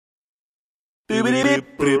Cool.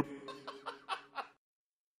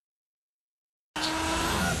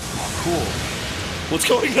 What's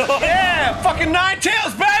going on? Yeah, fucking Nine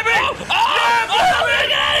Tails, baby!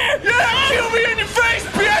 Yeah, kill me in your face,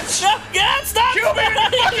 bitch! Yeah, stop! Kill me in your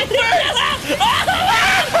fucking face!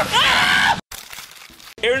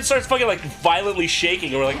 Aaron starts fucking like violently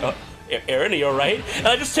shaking, and we're like, Aaron, are you alright? And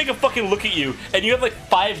I just take a fucking look at you, and you have like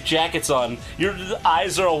 5 jackets on. Your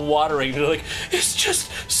eyes are all watering. You're like, it's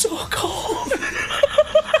just so cold.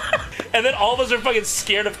 And then all of us are fucking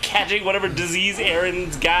scared of catching whatever disease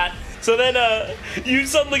Aaron's got. So then you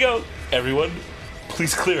suddenly go, everyone,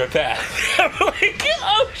 please clear a path. I'm like,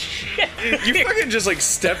 oh shit. You fucking just like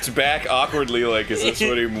stepped back awkwardly, like, is this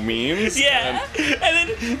what he means? Yeah. And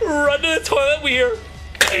then run to the toilet. We hear.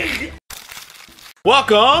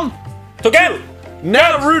 Welcome to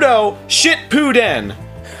Naruto Shit Poo Den.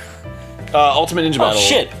 Ultimate Ninja Battle. Oh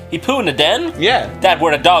shit, he poo in the den? Yeah. That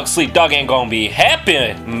where the dog sleep, dog ain't gonna be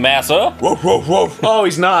happy, massa. Woof, woof, woof. Oh,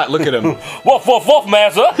 he's not. Look at him. Woof, woof, woof,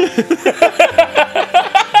 massa.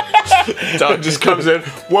 Dog just comes in.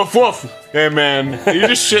 Woof, woof. Hey, man, you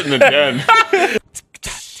just shit in the den.